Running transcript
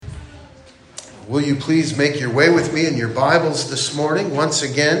Will you please make your way with me in your Bibles this morning, once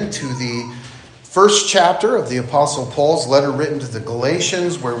again, to the first chapter of the Apostle Paul's letter written to the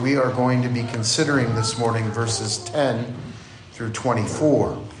Galatians, where we are going to be considering this morning verses 10 through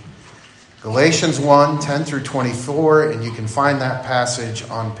 24. Galatians 1, 10 through 24, and you can find that passage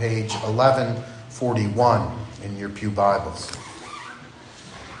on page 1141 in your pew Bibles.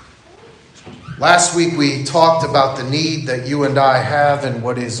 Last week we talked about the need that you and I have in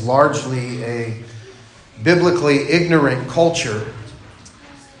what is largely a biblically ignorant culture,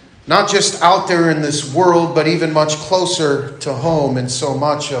 not just out there in this world, but even much closer to home in so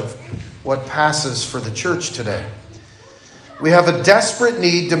much of what passes for the church today. We have a desperate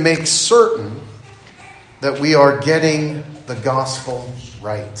need to make certain that we are getting the gospel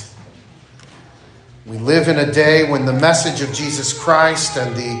right. We live in a day when the message of Jesus Christ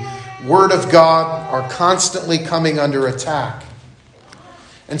and the Word of God are constantly coming under attack.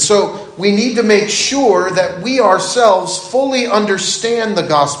 And so we need to make sure that we ourselves fully understand the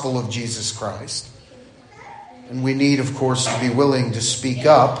gospel of Jesus Christ. And we need, of course, to be willing to speak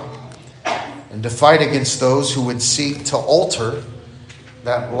up and to fight against those who would seek to alter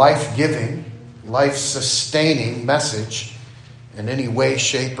that life-giving, life-sustaining message in any way,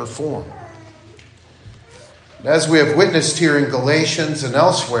 shape, or form. As we have witnessed here in Galatians and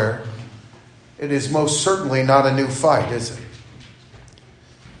elsewhere, it is most certainly not a new fight, is it?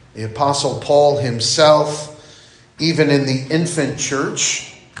 The Apostle Paul himself, even in the infant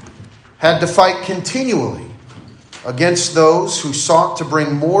church, had to fight continually against those who sought to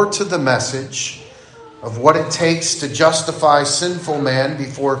bring more to the message of what it takes to justify sinful man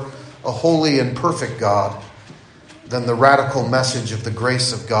before a holy and perfect God than the radical message of the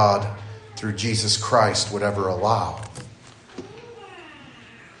grace of God through Jesus Christ would ever allow.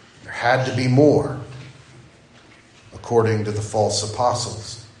 There had to be more, according to the false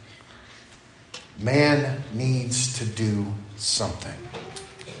apostles. Man needs to do something.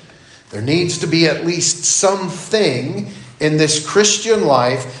 There needs to be at least something in this Christian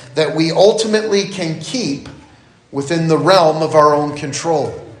life that we ultimately can keep within the realm of our own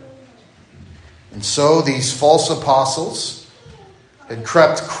control. And so these false apostles had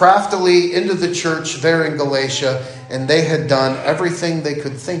crept craftily into the church there in Galatia, and they had done everything they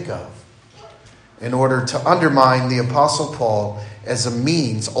could think of in order to undermine the Apostle Paul as a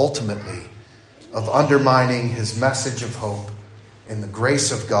means, ultimately, of undermining his message of hope in the grace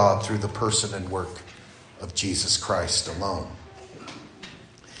of God through the person and work of Jesus Christ alone.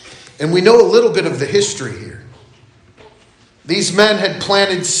 And we know a little bit of the history here. These men had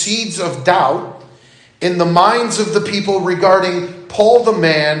planted seeds of doubt in the minds of the people regarding Paul the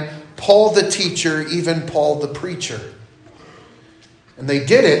man, Paul the teacher, even Paul the preacher. And they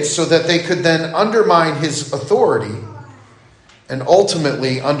did it so that they could then undermine his authority and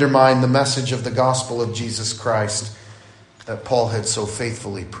ultimately undermine the message of the gospel of Jesus Christ that Paul had so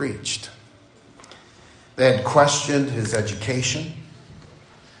faithfully preached. They had questioned his education.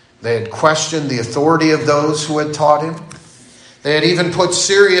 They had questioned the authority of those who had taught him. They had even put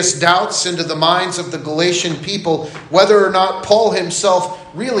serious doubts into the minds of the Galatian people whether or not Paul himself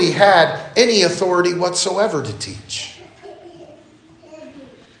really had any authority whatsoever to teach.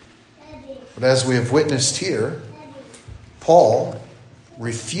 But as we have witnessed here, Paul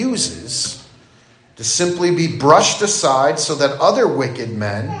refuses to simply be brushed aside so that other wicked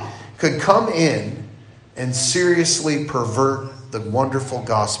men could come in and seriously pervert the wonderful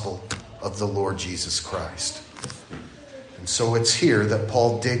gospel of the Lord Jesus Christ. And so it's here that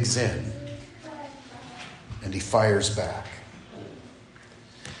Paul digs in and he fires back.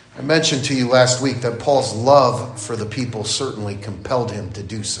 I mentioned to you last week that Paul's love for the people certainly compelled him to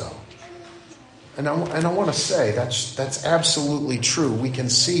do so. And I want to say that's absolutely true. We can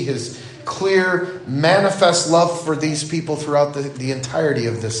see his clear, manifest love for these people throughout the entirety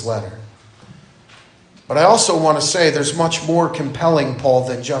of this letter. But I also want to say there's much more compelling Paul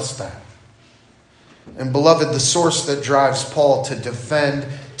than just that. And beloved, the source that drives Paul to defend,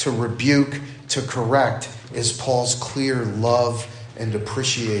 to rebuke, to correct is Paul's clear love and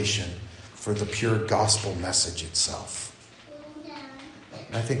appreciation for the pure gospel message itself.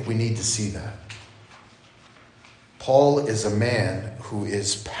 And I think we need to see that. Paul is a man who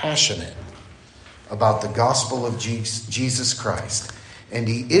is passionate about the gospel of Jesus Christ. And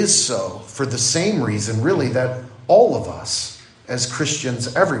he is so for the same reason, really, that all of us as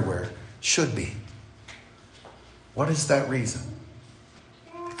Christians everywhere should be. What is that reason?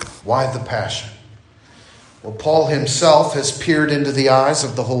 Why the passion? Well, Paul himself has peered into the eyes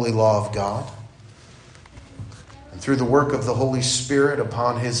of the holy law of God. And through the work of the Holy Spirit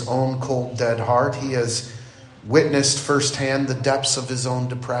upon his own cold, dead heart, he has witnessed firsthand the depths of his own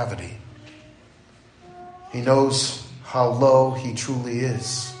depravity. He knows how low he truly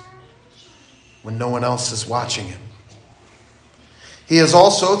is when no one else is watching him. He has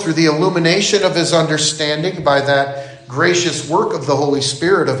also, through the illumination of his understanding by that gracious work of the Holy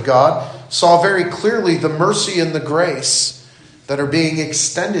Spirit of God, saw very clearly the mercy and the grace that are being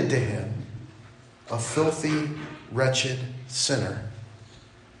extended to him, a filthy, wretched sinner,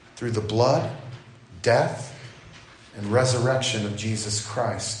 through the blood, death, and resurrection of Jesus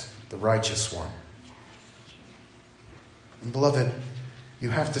Christ, the righteous one. And beloved, you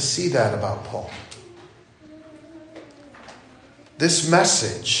have to see that about Paul. This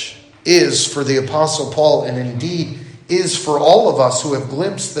message is for the Apostle Paul, and indeed is for all of us who have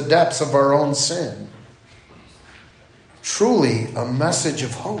glimpsed the depths of our own sin, truly a message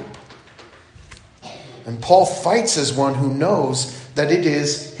of hope. And Paul fights as one who knows that it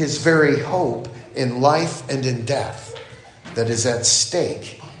is his very hope in life and in death that is at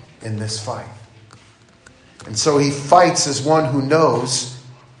stake in this fight. And so he fights as one who knows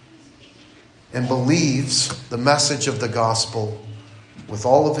and believes the message of the gospel with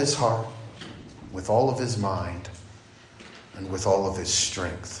all of his heart, with all of his mind, and with all of his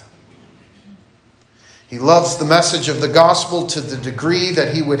strength. He loves the message of the gospel to the degree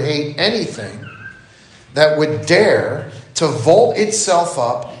that he would hate anything that would dare to vault itself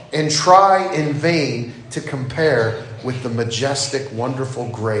up and try in vain to compare with the majestic, wonderful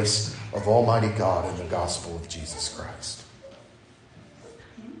grace of Almighty God in the gospel of Jesus Christ.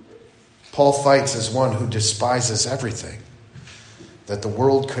 Paul fights as one who despises everything that the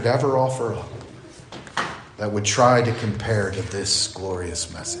world could ever offer up that would try to compare to this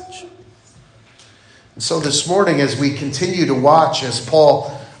glorious message. And so this morning, as we continue to watch as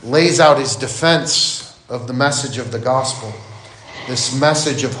Paul lays out his defense of the message of the gospel, this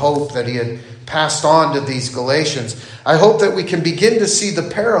message of hope that he had passed on to these Galatians, I hope that we can begin to see the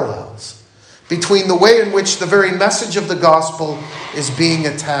parallels between the way in which the very message of the gospel is being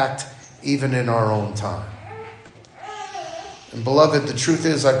attacked even in our own time. And beloved, the truth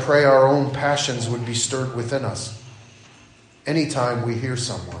is, I pray our own passions would be stirred within us anytime we hear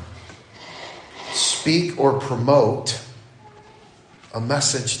someone speak or promote a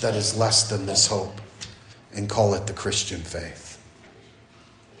message that is less than this hope and call it the Christian faith.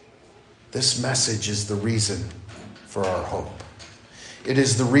 This message is the reason for our hope. It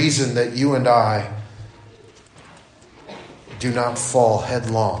is the reason that you and I do not fall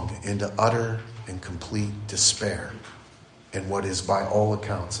headlong into utter and complete despair in what is by all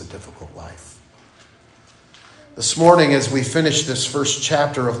accounts a difficult life. This morning, as we finish this first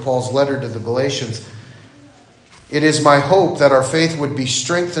chapter of Paul's letter to the Galatians, it is my hope that our faith would be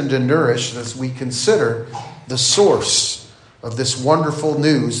strengthened and nourished as we consider the source of this wonderful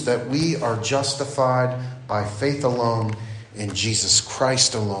news that we are justified by faith alone in Jesus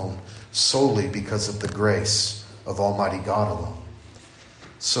Christ alone, solely because of the grace of Almighty God alone,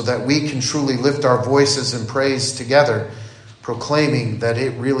 so that we can truly lift our voices in praise together, proclaiming that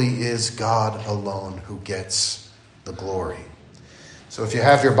it really is God alone who gets the glory. So if you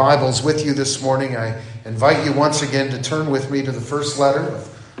have your Bibles with you this morning, I invite you once again to turn with me to the first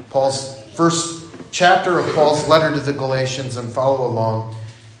chapter of Paul's letter to the Galatians and follow along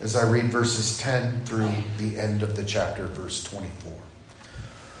as I read verses 10 through the end of the chapter, verse 24.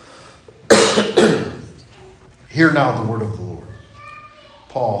 Hear now the word of the Lord.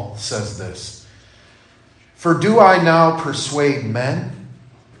 Paul says this: "For do I now persuade men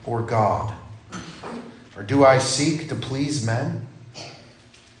or God? Or do I seek to please men?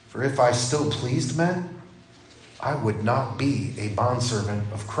 For if I still pleased men, I would not be a bondservant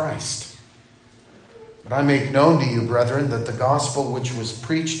of Christ. But I make known to you, brethren, that the gospel which was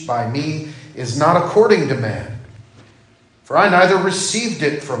preached by me is not according to man. For I neither received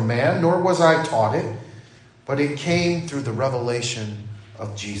it from man, nor was I taught it, but it came through the revelation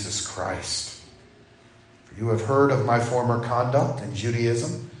of Jesus Christ. For you have heard of my former conduct in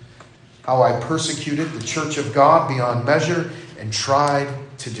Judaism, how I persecuted the church of God beyond measure and tried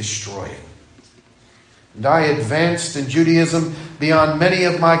to destroy it. And I advanced in Judaism beyond many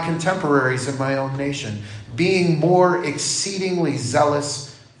of my contemporaries in my own nation, being more exceedingly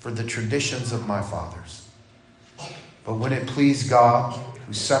zealous for the traditions of my fathers. But when it pleased God,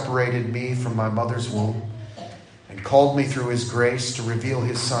 who separated me from my mother's womb and called me through his grace to reveal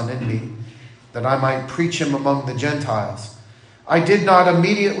his Son in me, that I might preach him among the Gentiles, I did not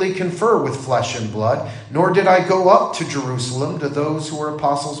immediately confer with flesh and blood, nor did I go up to Jerusalem to those who were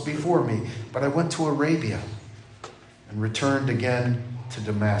apostles before me, but I went to Arabia and returned again to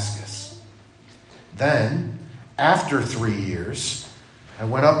Damascus. Then, after 3 years, I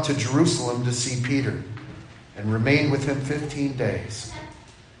went up to Jerusalem to see Peter and remained with him 15 days.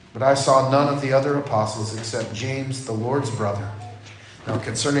 But I saw none of the other apostles except James, the Lord's brother. Now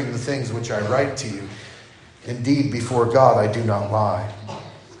concerning the things which I write to you, indeed before God I do not lie.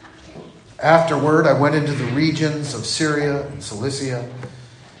 Afterward I went into the regions of Syria and Cilicia,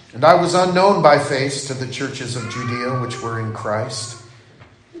 and I was unknown by face to the churches of Judea which were in Christ.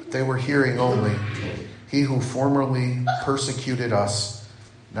 But they were hearing only, he who formerly persecuted us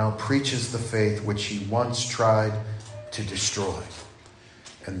now preaches the faith which he once tried to destroy.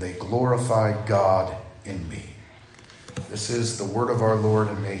 And they glorified God in me. This is the word of our Lord,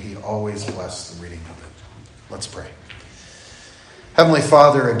 and may he always bless the reading of it. Let's pray. Heavenly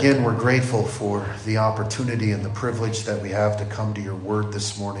Father, again, we're grateful for the opportunity and the privilege that we have to come to your word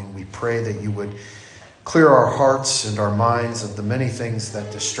this morning. We pray that you would clear our hearts and our minds of the many things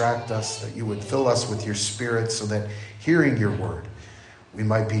that distract us, that you would fill us with your Spirit so that hearing your word, we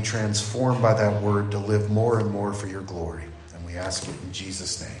might be transformed by that word to live more and more for your glory. And we ask it in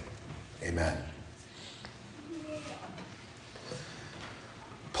Jesus' name. Amen.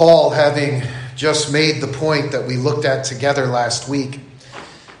 Paul, having just made the point that we looked at together last week,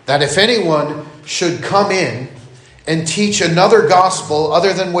 that if anyone should come in and teach another gospel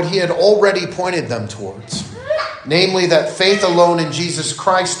other than what he had already pointed them towards, namely that faith alone in Jesus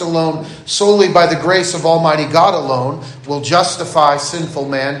Christ alone, solely by the grace of Almighty God alone, will justify sinful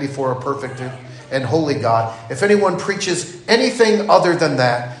man before a perfect and holy God. If anyone preaches anything other than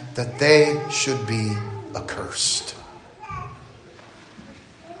that, that they should be accursed.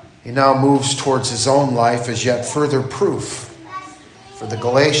 He now moves towards his own life as yet further proof for the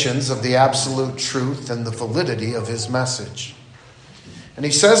Galatians of the absolute truth and the validity of his message. And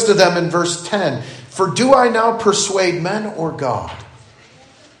he says to them in verse 10, "For do I now persuade men or God?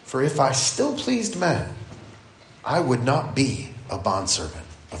 For if I still pleased men, I would not be a bondservant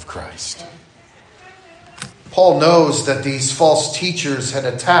of Christ." Paul knows that these false teachers had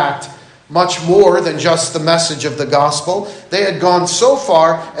attacked much more than just the message of the gospel. They had gone so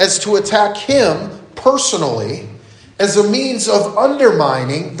far as to attack him personally as a means of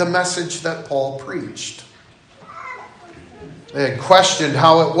undermining the message that Paul preached. They had questioned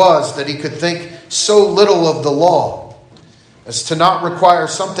how it was that he could think so little of the law as to not require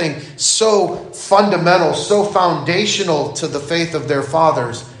something so fundamental, so foundational to the faith of their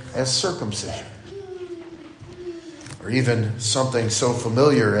fathers as circumcision. Or even something so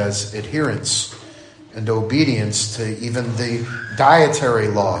familiar as adherence and obedience to even the dietary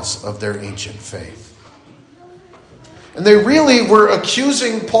laws of their ancient faith. And they really were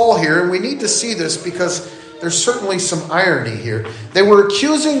accusing Paul here, and we need to see this because there's certainly some irony here. They were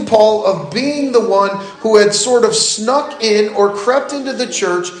accusing Paul of being the one who had sort of snuck in or crept into the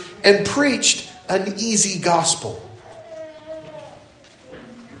church and preached an easy gospel.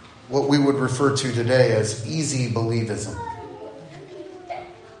 What we would refer to today as easy believism.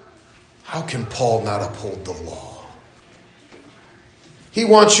 How can Paul not uphold the law? He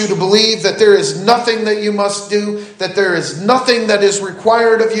wants you to believe that there is nothing that you must do, that there is nothing that is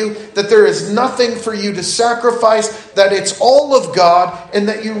required of you, that there is nothing for you to sacrifice, that it's all of God, and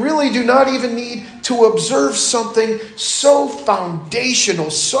that you really do not even need to observe something so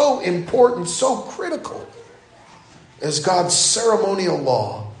foundational, so important, so critical as God's ceremonial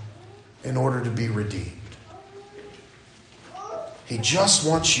law in order to be redeemed. He just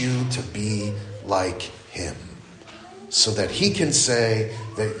wants you to be like him so that he can say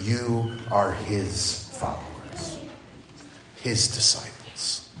that you are his followers, his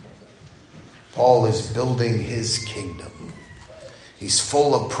disciples. Paul is building his kingdom. He's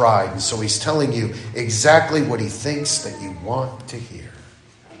full of pride, and so he's telling you exactly what he thinks that you want to hear.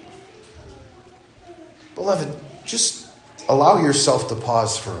 Beloved, just allow yourself to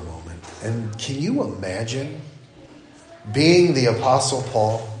pause for a moment. And can you imagine being the Apostle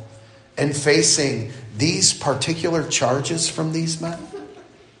Paul and facing these particular charges from these men?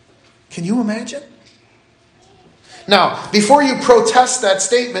 Can you imagine? Now, before you protest that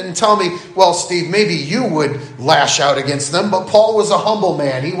statement and tell me, well, Steve, maybe you would lash out against them, but Paul was a humble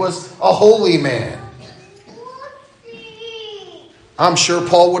man. He was a holy man. I'm sure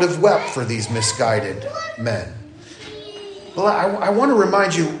Paul would have wept for these misguided men. Well, I want to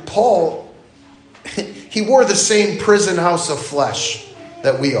remind you, Paul, he wore the same prison house of flesh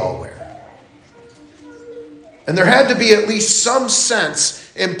that we all wear. And there had to be at least some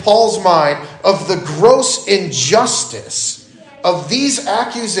sense in Paul's mind of the gross injustice of these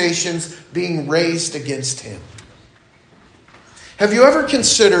accusations being raised against him. Have you ever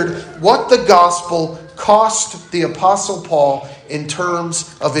considered what the gospel cost the Apostle Paul in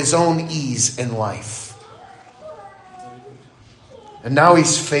terms of his own ease in life? And now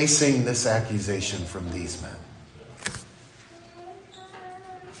he's facing this accusation from these men.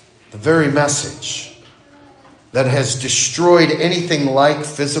 The very message that has destroyed anything like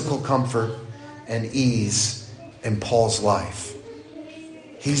physical comfort and ease in Paul's life.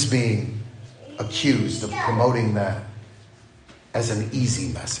 He's being accused of promoting that as an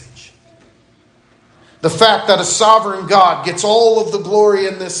easy message. The fact that a sovereign God gets all of the glory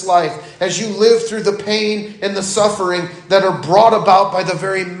in this life as you live through the pain and the suffering that are brought about by the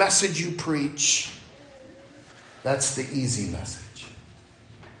very message you preach. That's the easy message.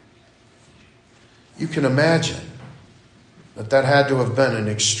 You can imagine that had to have been an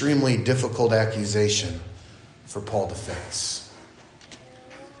extremely difficult accusation for Paul to face.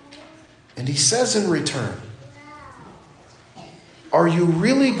 And he says in return, are you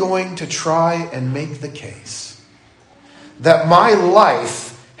really going to try and make the case that my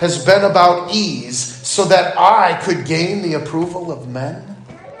life has been about ease so that I could gain the approval of men?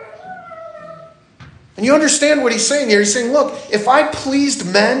 And you understand what he's saying here. He's saying, look, if I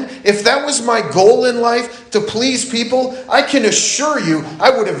pleased men, if that was my goal in life, to please people, I can assure you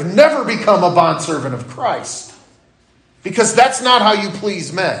I would have never become a bondservant of Christ. Because that's not how you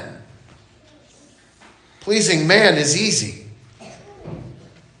please men. Pleasing man is easy.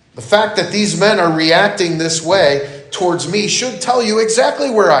 The fact that these men are reacting this way towards me should tell you exactly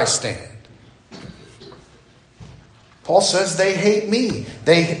where I stand. Paul says they hate me.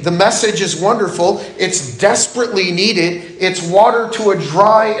 The message is wonderful. It's desperately needed. It's water to a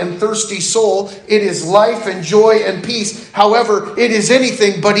dry and thirsty soul. It is life and joy and peace. However, it is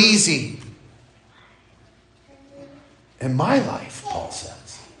anything but easy. And my life, Paul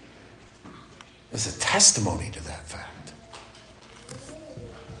says, is a testimony to that fact.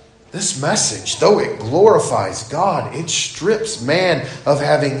 This message, though it glorifies God, it strips man of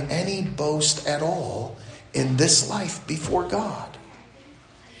having any boast at all in this life before God.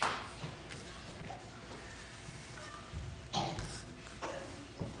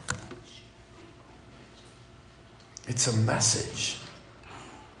 It's a message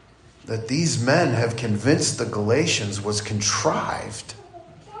that these men have convinced the Galatians was contrived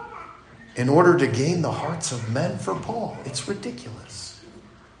in order to gain the hearts of men for Paul. It's ridiculous.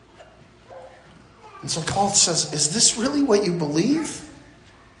 And so Paul says, is this really what you believe?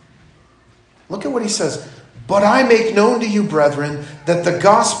 Look at what he says. But I make known to you, brethren, that the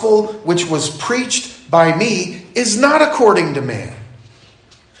gospel which was preached by me is not according to man.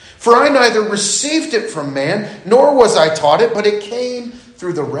 For I neither received it from man, nor was I taught it, but it came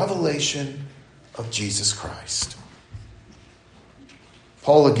through the revelation of Jesus Christ.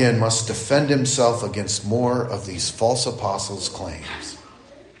 Paul again must defend himself against more of these false apostles' claims.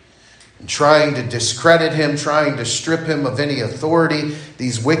 And trying to discredit him, trying to strip him of any authority,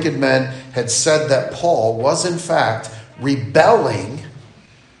 these wicked men had said that Paul was in fact rebelling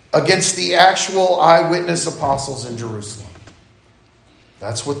against the actual eyewitness apostles in Jerusalem.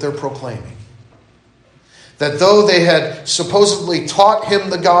 That's what they're proclaiming. That though they had supposedly taught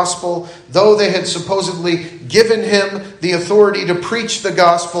him the gospel, though they had supposedly given him the authority to preach the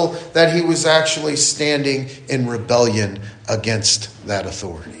gospel, that he was actually standing in rebellion against that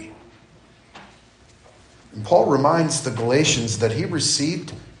authority. And Paul reminds the Galatians that he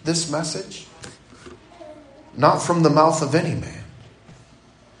received this message not from the mouth of any man.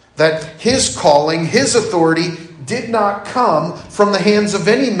 That his calling, his authority, did not come from the hands of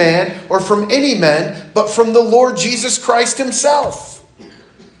any man or from any men, but from the Lord Jesus Christ himself.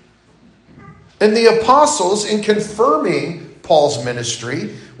 And the apostles, in confirming Paul's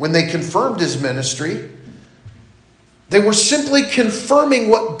ministry, when they confirmed his ministry, they were simply confirming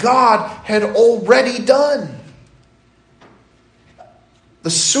what God had already done. The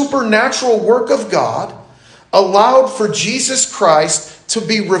supernatural work of God allowed for Jesus Christ to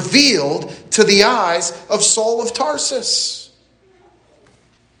be revealed to the eyes of Saul of Tarsus.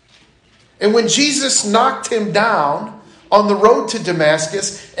 And when Jesus knocked him down on the road to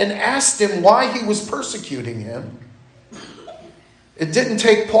Damascus and asked him why he was persecuting him, it didn't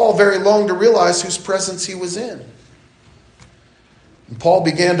take Paul very long to realize whose presence he was in. And Paul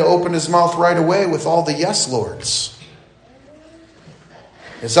began to open his mouth right away with all the yes lords.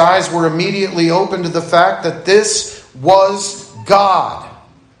 His eyes were immediately open to the fact that this was God.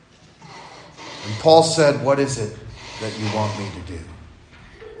 And Paul said, what is it that you want me to do?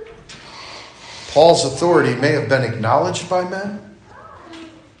 Paul's authority may have been acknowledged by men,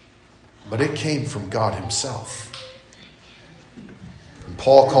 but it came from God himself. And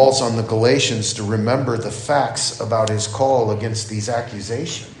Paul calls on the Galatians to remember the facts about his call against these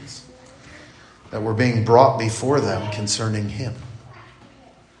accusations that were being brought before them concerning him.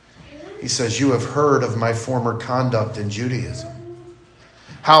 He says, you have heard of my former conduct in Judaism,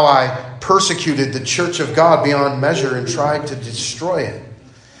 how I persecuted the church of God beyond measure and tried to destroy it.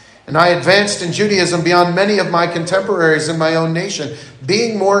 And I advanced in Judaism beyond many of my contemporaries in my own nation,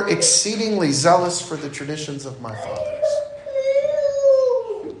 being more exceedingly zealous for the traditions of my fathers.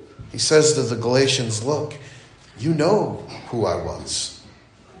 He says to the Galatians, look, you know who I was.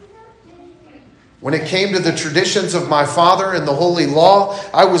 When it came to the traditions of my father and the holy law,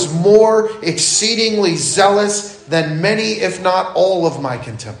 I was more exceedingly zealous than many, if not all, of my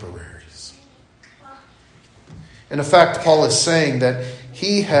contemporaries. In effect, Paul is saying that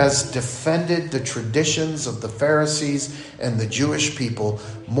he has defended the traditions of the Pharisees and the Jewish people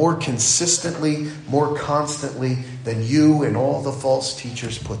more consistently, more constantly than you and all the false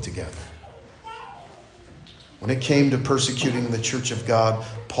teachers put together. When it came to persecuting the church of God,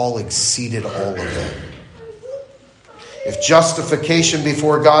 Paul exceeded all of them. If justification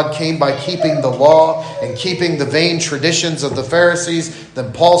before God came by keeping the law and keeping the vain traditions of the Pharisees,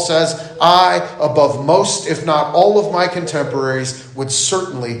 then Paul says, I, above most, if not all of my contemporaries, would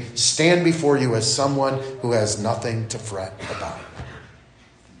certainly stand before you as someone who has nothing to fret about.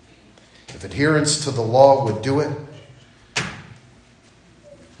 If adherence to the law would do it,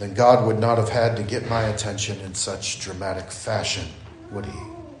 then God would not have had to get my attention in such dramatic fashion, would he?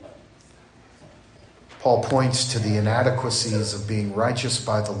 Paul points to the inadequacies of being righteous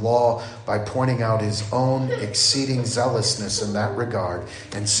by the law by pointing out his own exceeding zealousness in that regard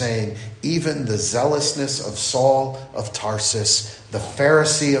and saying, even the zealousness of Saul of Tarsus, the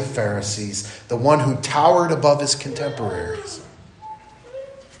Pharisee of Pharisees, the one who towered above his contemporaries,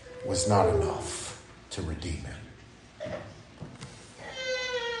 was not enough to redeem him.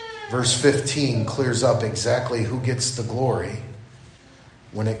 Verse 15 clears up exactly who gets the glory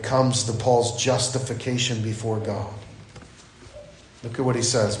when it comes to Paul's justification before God. Look at what he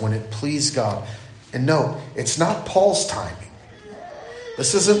says. When it pleased God. And note, it's not Paul's timing.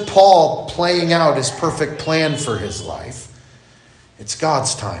 This isn't Paul playing out his perfect plan for his life. It's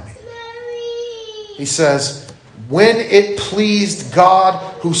God's timing. He says, when it pleased God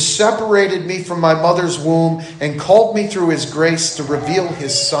who separated me from my mother's womb and called me through his grace to reveal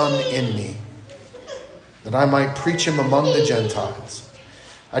his Son in me, that I might preach him among the Gentiles.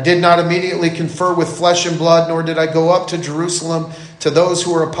 I did not immediately confer with flesh and blood, nor did I go up to Jerusalem to those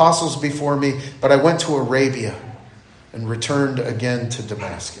who were apostles before me, but I went to Arabia and returned again to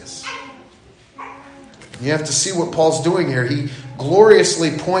Damascus. You have to see what Paul's doing here. He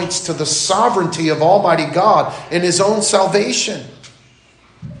gloriously points to the sovereignty of Almighty God in his own salvation.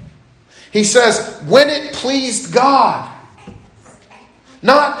 He says, when it pleased God.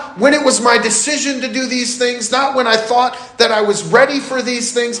 Not when it was my decision to do these things, not when I thought that I was ready for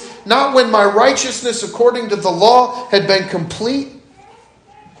these things, not when my righteousness according to the law had been complete,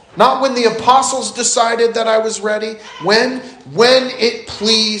 not when the apostles decided that I was ready. When it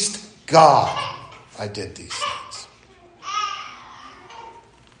pleased God, I did these things.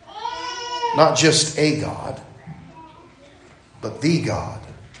 Not just a God, but the God,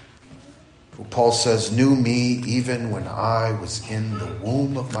 who Paul says knew me even when I was in the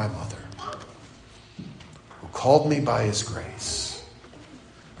womb of my mother, who called me by his grace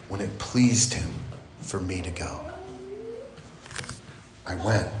when it pleased him for me to go. I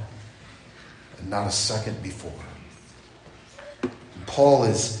went, and not a second before. And Paul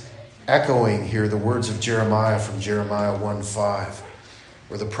is echoing here the words of Jeremiah from Jeremiah 1:5,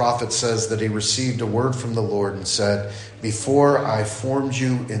 where the prophet says that he received a word from the Lord and said, before I formed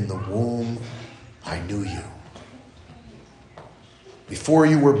you in the womb, I knew you. Before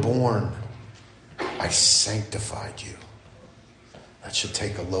you were born, I sanctified you. That should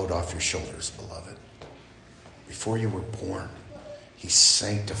take a load off your shoulders, beloved. Before you were born, he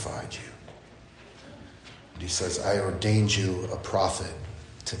sanctified you. And he says, I ordained you a prophet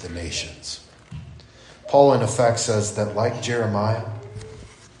to the nations. Paul, in effect, says that like Jeremiah,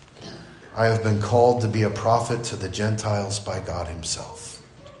 I have been called to be a prophet to the Gentiles by God himself.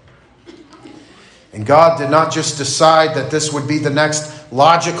 And God did not just decide that this would be the next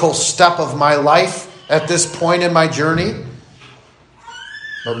logical step of my life at this point in my journey,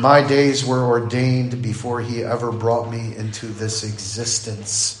 but my days were ordained before he ever brought me into this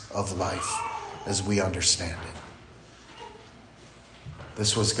existence of life as we understand it.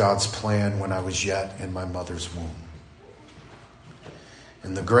 This was God's plan when I was yet in my mother's womb.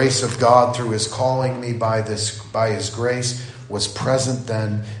 And the grace of God through his calling me by his grace was present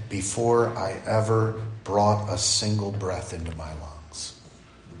then before I ever brought a single breath into my lungs.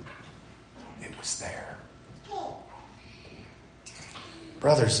 It was there.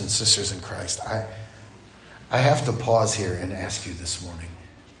 Brothers and sisters in Christ, I have to pause here and ask you this morning,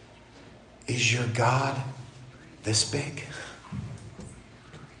 is your God this big?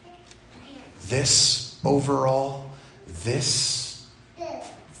 This overall, this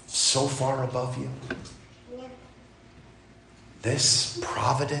so far above you? This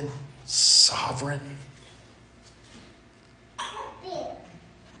provident, sovereign,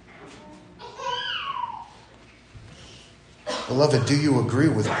 beloved, do you agree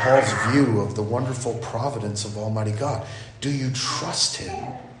with Paul's view of the wonderful providence of Almighty God? Do you trust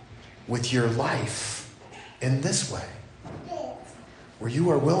him with your life in this way? Where you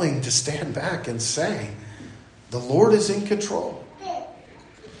are willing to stand back and say, the Lord is in control.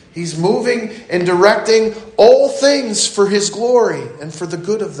 He's moving and directing all things for his glory and for the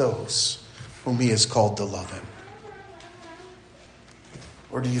good of those whom he has called to love him.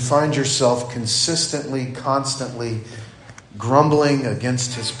 Or do you find yourself consistently, constantly grumbling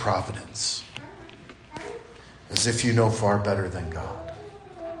against his providence, as if you know far better than God?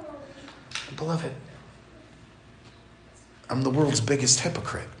 Beloved, I'm the world's biggest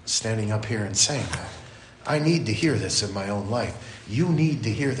hypocrite standing up here and saying that. I need to hear this in my own life. You need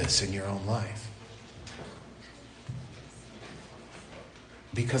to hear this in your own life.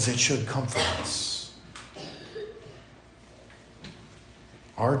 Because it should comfort us.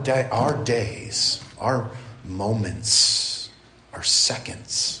 Our days, our moments, our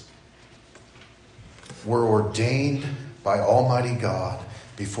seconds were ordained by Almighty God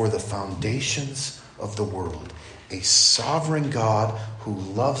before the foundations of the world. A sovereign God who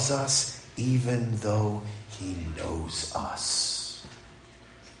loves us even though he knows us.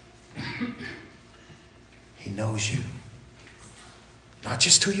 He knows you. Not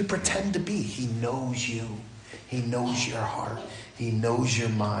just who you pretend to be. He knows you. He knows your heart. He knows your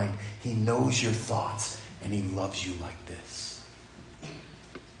mind. He knows your thoughts. And he loves you like this.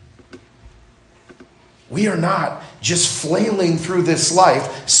 We are not just flailing through this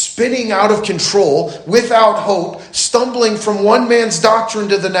life, spinning out of control, without hope, stumbling from one man's doctrine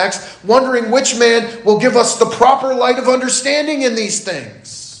to the next, wondering which man will give us the proper light of understanding in these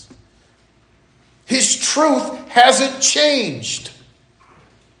things. His truth hasn't changed.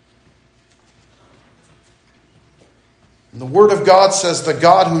 And the Word of God says the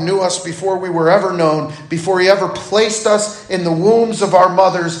God who knew us before we were ever known, before he ever placed us in the wombs of our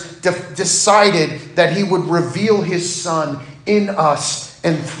mothers, decided that he would reveal his Son in us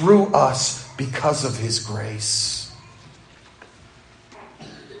and through us because of his grace.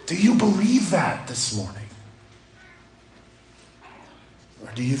 Do you believe that this morning?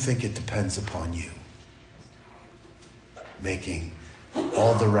 Or do you think it depends upon you making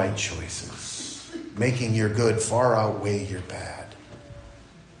all the right choices, making your good far outweigh your bad?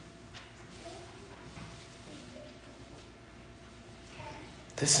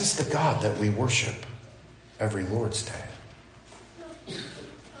 This is the God that we worship every Lord's Day.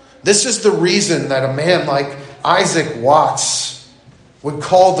 This is the reason that a man like Isaac Watts would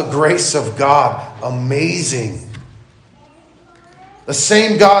call the grace of God amazing. The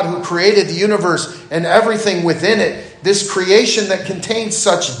same God who created the universe and everything within it, this creation that contains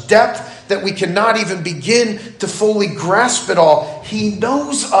such depth that we cannot even begin to fully grasp it all. He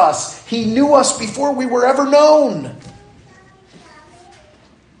knows us. He knew us before we were ever known.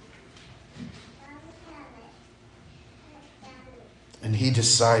 And he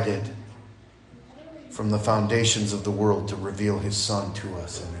decided from the foundations of the world to reveal his Son to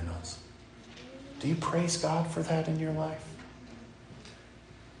us and in us. Do you praise God for that in your life?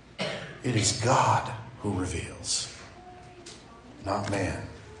 It is God who reveals, not man.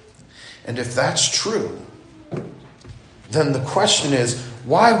 And if that's true, then the question is,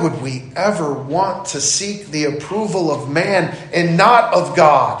 why would we ever want to seek the approval of man and not of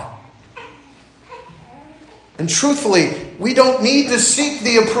God? And truthfully, we don't need to seek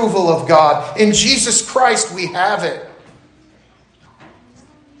the approval of God. In Jesus Christ, we have it.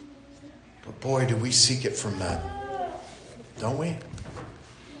 But boy, do we seek it from men. Don't we?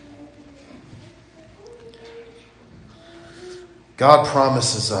 God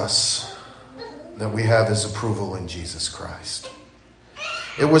promises us that we have his approval in Jesus Christ.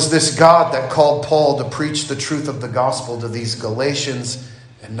 It was this God that called Paul to preach the truth of the gospel to these Galatians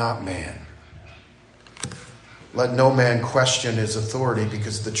and not man. Let no man question his authority,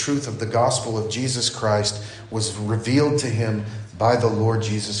 because the truth of the gospel of Jesus Christ was revealed to him by the Lord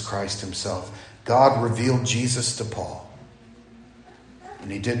Jesus Christ himself. God revealed Jesus to Paul. And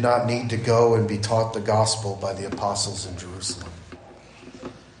he did not need to go and be taught the gospel by the apostles in Jerusalem.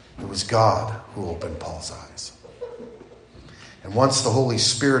 It was God who opened Paul's eyes. And once the Holy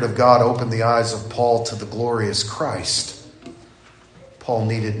Spirit of God opened the eyes of Paul to the glorious Christ, Paul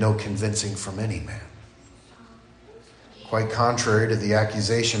needed no convincing from any man. Quite contrary to the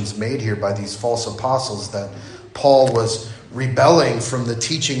accusations made here by these false apostles that Paul was rebelling from the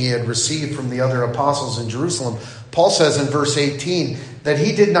teaching he had received from the other apostles in Jerusalem, Paul says in verse 18, that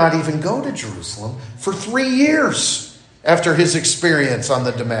he did not even go to Jerusalem for 3 years after his experience on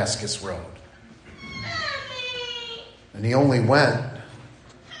the Damascus Road. And he only went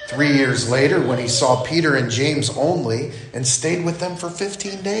 3 years later when he saw Peter and James only and stayed with them for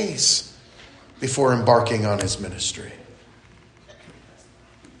 15 days before embarking on his ministry.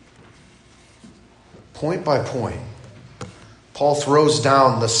 Point by point, Paul throws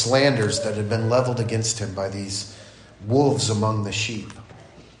down the slanders that had been leveled against him by these wolves among the sheep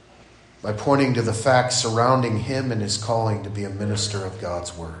by pointing to the facts surrounding him and his calling to be a minister of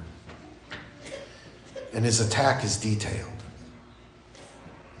God's word. And his attack is detailed.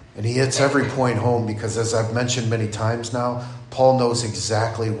 And he hits every point home because, as I've mentioned many times now, Paul knows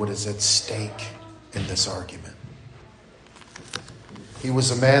exactly what is at stake in this argument. He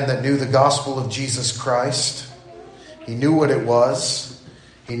was a man that knew the gospel of Jesus Christ. He knew what it was.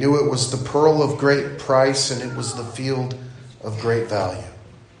 He knew it was the pearl of great price and it was the field of great value.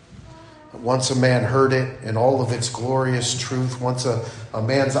 Once a man heard it in all of its glorious truth, once a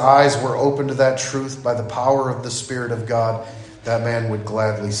man's eyes were opened to that truth by the power of the Spirit of God, that man would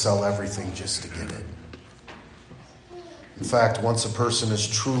gladly sell everything just to get it. In fact, once a person is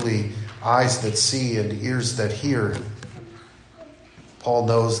truly eyes that see and ears that hear, Paul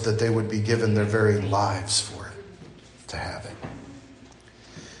knows that they would be given their very lives for it, to have it.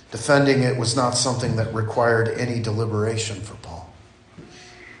 Defending it was not something that required any deliberation for Paul.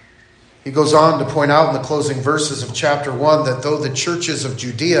 He goes on to point out in the closing verses of chapter 1 that though the churches of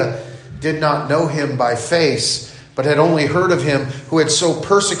Judea did not know him by face, but had only heard of him who had so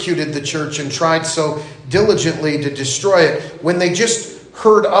persecuted the church and tried so diligently to destroy it, when they just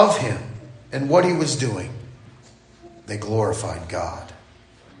heard of him and what he was doing, they glorified God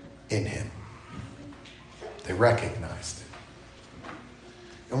in him. They recognized it.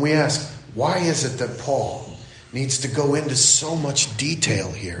 And we ask, why is it that Paul needs to go into so much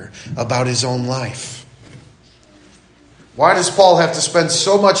detail here about his own life? Why does Paul have to spend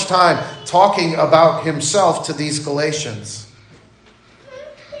so much time talking about himself to these Galatians?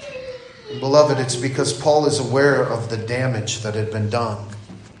 And beloved, it's because Paul is aware of the damage that had been done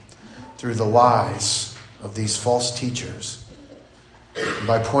through the lies of these false teachers. And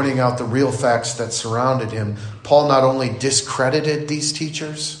by pointing out the real facts that surrounded him, Paul not only discredited these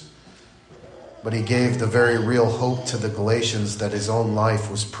teachers, but he gave the very real hope to the Galatians that his own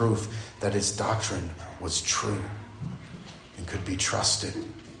life was proof that his doctrine was true and could be trusted.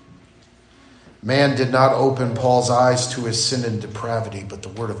 Man did not open Paul's eyes to his sin and depravity, but the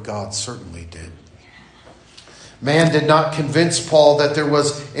Word of God certainly did. Man did not convince Paul that there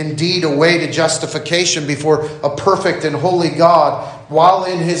was indeed a way to justification before a perfect and holy God while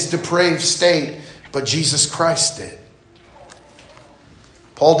in his depraved state, but Jesus Christ did.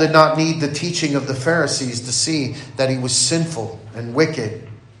 Paul did not need the teaching of the Pharisees to see that he was sinful and wicked.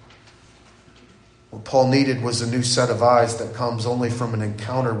 What Paul needed was a new set of eyes that comes only from an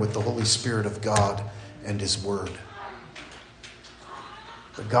encounter with the Holy Spirit of God and his word.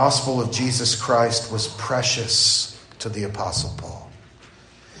 The gospel of Jesus Christ was precious to the Apostle Paul.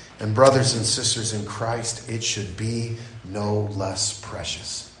 And brothers and sisters in Christ, it should be no less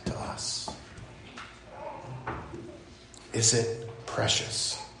precious to us. Is it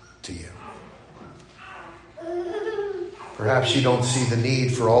precious to you? Perhaps you don't see the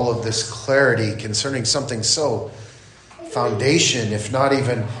need for all of this clarity concerning something so foundation, if not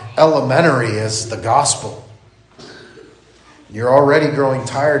even elementary, as the gospel. You're already growing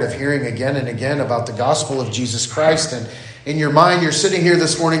tired of hearing again and again about the gospel of Jesus Christ, and in your mind you're sitting here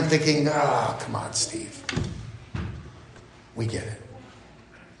this morning thinking, come on, Steve. We get it.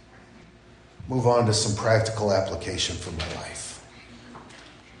 Move on to some practical application for my life.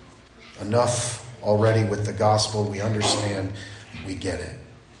 Enough already with the gospel. We understand. We get it.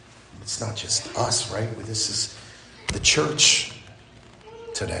 It's not just us, right? This is the church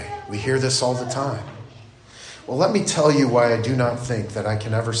today. We hear this all the time. Well, let me tell you why I do not think that I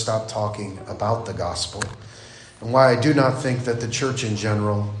can ever stop talking about the gospel, and why I do not think that the church in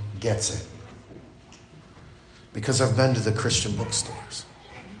general gets it. Because I've been to the Christian bookstores.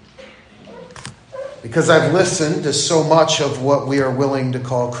 Because I've listened to so much of what we are willing to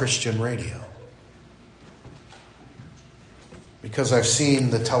call Christian radio. Because I've seen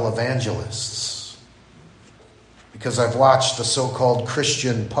the televangelists. Because I've watched the so-called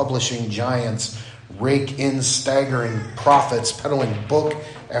Christian publishing giants rake in staggering profits, peddling book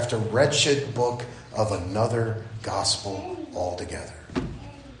after wretched book of another gospel altogether.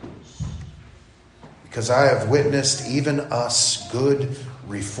 Because I have witnessed even us good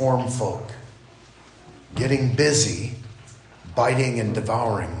reformed folk getting busy, biting and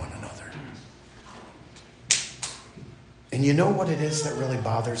devouring one another. And you know what it is that really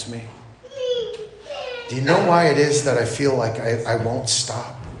bothers me? Do you know why it is that I feel like I won't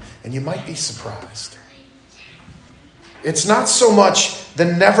stop? And you might be surprised. It's not so much the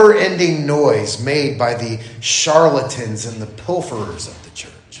never-ending noise made by the charlatans and the pilferers of the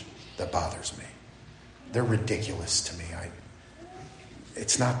church that bothers me. They're ridiculous to me.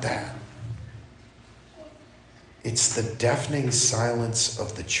 It's not that. It's the deafening silence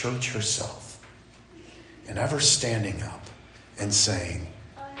of the church herself, and ever standing up and saying,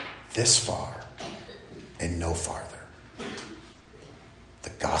 this far and no farther.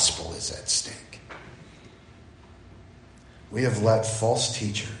 The gospel is at stake. We have let false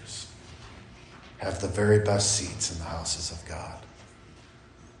teachers have the very best seats in the houses of God.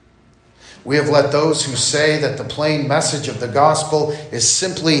 We have let those who say that the plain message of the gospel is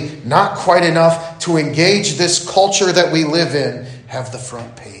simply not quite enough to engage this culture that we live in have the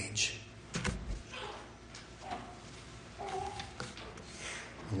front page.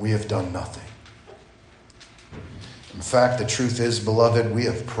 We have done nothing. In fact, the truth is, beloved, we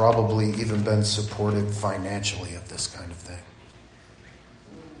have probably even been supported financially of this kind of thing.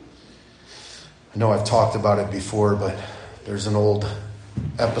 I know I've talked about it before, but there's an old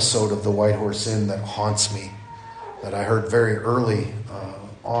episode of the White Horse Inn that haunts me, that I heard very early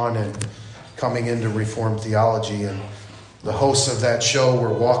on and coming into Reformed theology. And the hosts of that show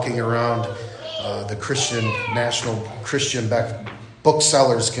were walking around the National Christian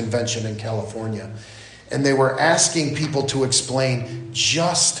Booksellers Convention in California. And they were asking people to explain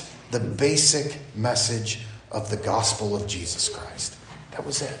just the basic message of the gospel of Jesus Christ. That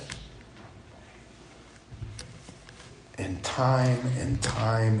was it. And time and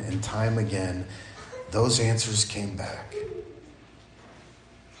time and time again, those answers came back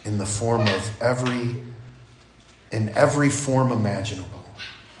in the form of every form imaginable,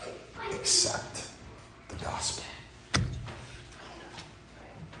 except the gospel,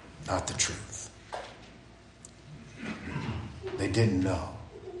 not the truth. They didn't know.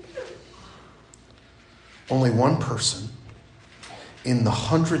 Only one person in the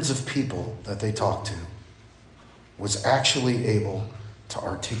hundreds of people that they talked to was actually able to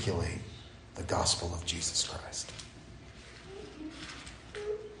articulate the gospel of Jesus Christ.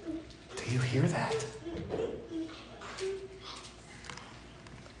 Do you hear that?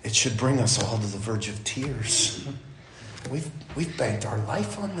 It should bring us all to the verge of tears. We've banked our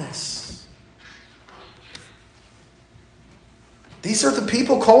life on this. These are the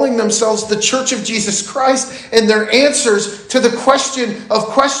people calling themselves the Church of Jesus Christ, and their answers to the question of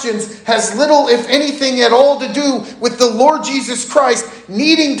questions has little, if anything at all, to do with the Lord Jesus Christ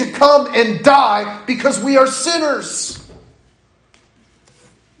needing to come and die because we are sinners.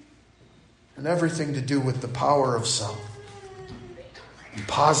 And everything to do with the power of self, and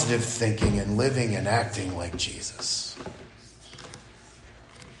positive thinking and living and acting like Jesus.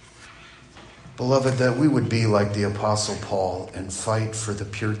 Beloved, that we would be like the Apostle Paul and fight for the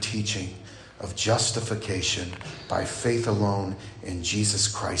pure teaching of justification by faith alone in Jesus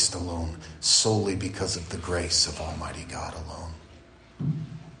Christ alone, solely because of the grace of Almighty God alone.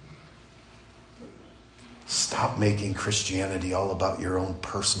 Stop making Christianity all about your own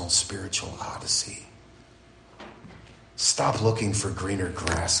personal spiritual odyssey. Stop looking for greener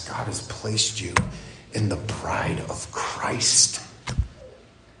grass. God has placed you in the bride of Christ.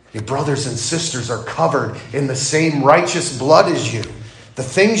 Your brothers and sisters are covered in the same righteous blood as you. The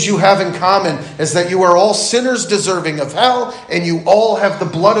things you have in common is that you are all sinners deserving of hell, and you all have the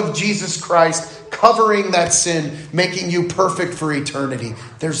blood of Jesus Christ covering that sin, making you perfect for eternity.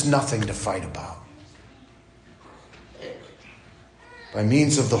 There's nothing to fight about. By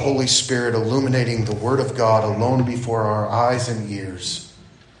means of the Holy Spirit illuminating the Word of God alone before our eyes and ears,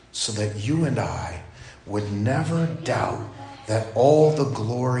 so that you and I would never doubt that all the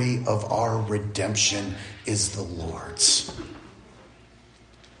glory of our redemption is the Lord's.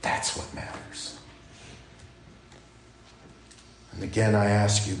 That's what matters. And again, I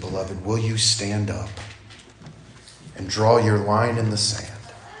ask you, beloved, will you stand up and draw your line in the sand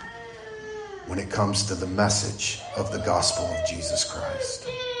when it comes to the message of the gospel of Jesus Christ?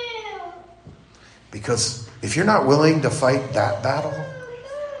 Because if you're not willing to fight that battle,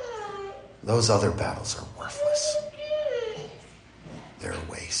 those other battles are worthless. They're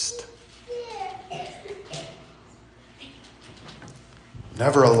a waste.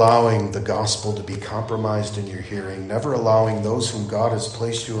 Never allowing the gospel to be compromised in your hearing. Never allowing those whom God has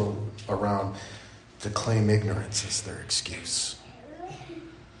placed you around to claim ignorance as their excuse.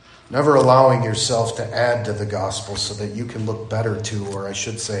 Never allowing yourself to add to the gospel so that you can look better to, or I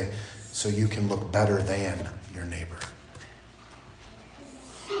should say, so you can look better than your neighbor.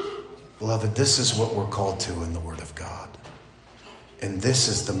 Beloved, this is what we're called to in the Word of God. And this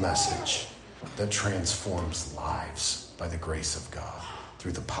is the message that transforms lives by the grace of God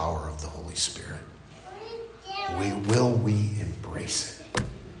through the power of the Holy Spirit. We embrace it?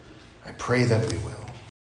 I pray that we will.